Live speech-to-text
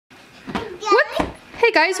Hey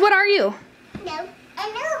guys, what are you? No,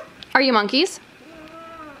 I know. Are you monkeys?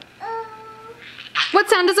 What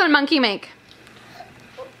sound does a monkey make?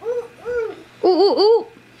 Ooh, ooh, ooh.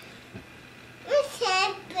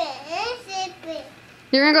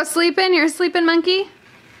 You're gonna go sleeping? You're a sleeping monkey?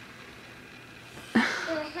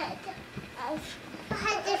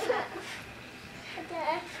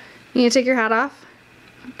 You need to take your hat off?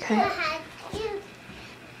 Okay.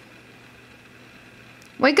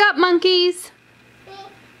 Wake up, monkeys!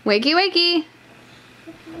 Wakey, wakey!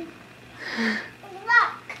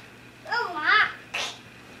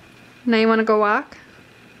 Now you want to go walk?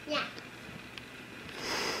 Yeah.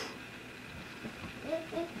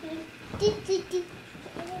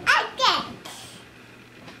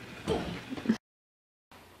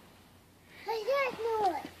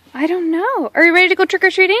 I don't know. Are you ready to go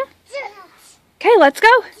trick-or-treating? Yes. Okay, let's go.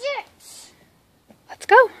 Yes. Let's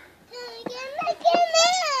go.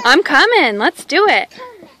 I'm coming. Let's do it.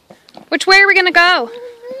 Which way are we going to go?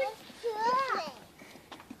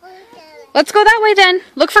 Let's go that way then.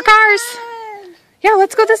 Look for cars. Yeah,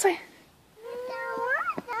 let's go this way.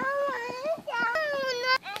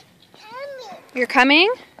 You're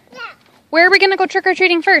coming? Yeah. Where are we going to go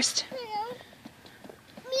trick-or-treating first?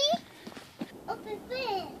 Me? Open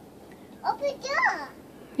door.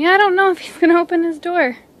 Yeah, I don't know if he's going to open his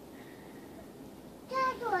door.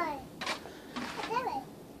 That way. That way.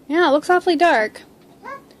 Yeah, it looks awfully dark.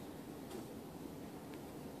 Huh?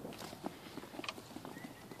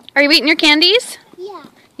 Are you eating your candies? Yeah.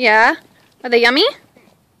 Yeah. Are they yummy?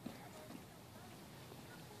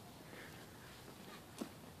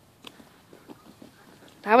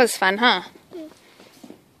 That was fun, huh?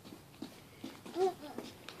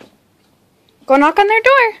 Go knock on their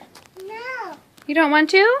door. No. You don't want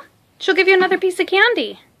to? She'll give you another piece of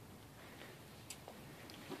candy.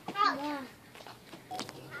 Yeah.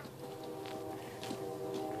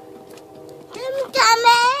 I'm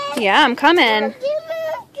coming. Yeah, I'm coming.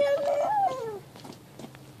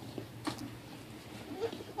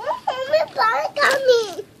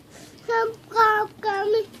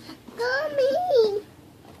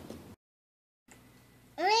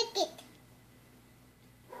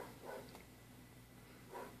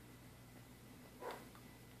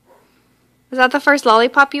 Was that the first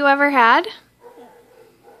lollipop you ever had?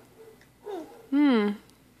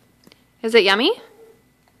 Is it yummy?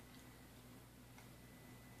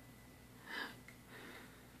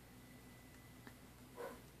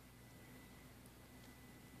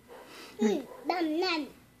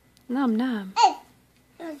 Num num.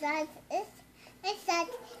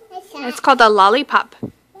 It's called a lollipop.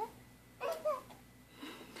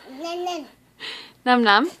 Num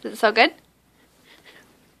num. Is it so good?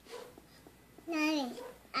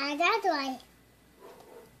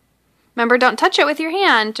 Remember, don't touch it with your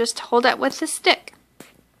hand. Just hold it with the stick.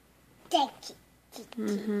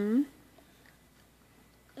 Mm-hmm.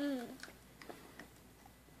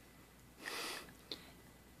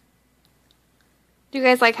 Do you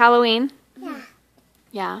guys like Halloween? Yeah.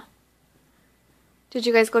 Yeah. Did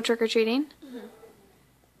you guys go trick-or-treating?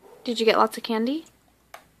 Did you get lots of candy?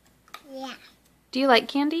 Yeah. Do you like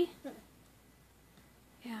candy?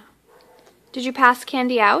 Yeah. Did you pass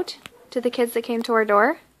candy out to the kids that came to our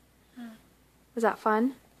door? Was that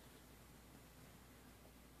fun?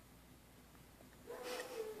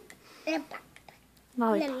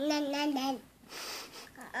 Lollipop.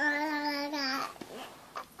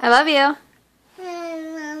 I love you.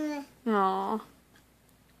 Aww.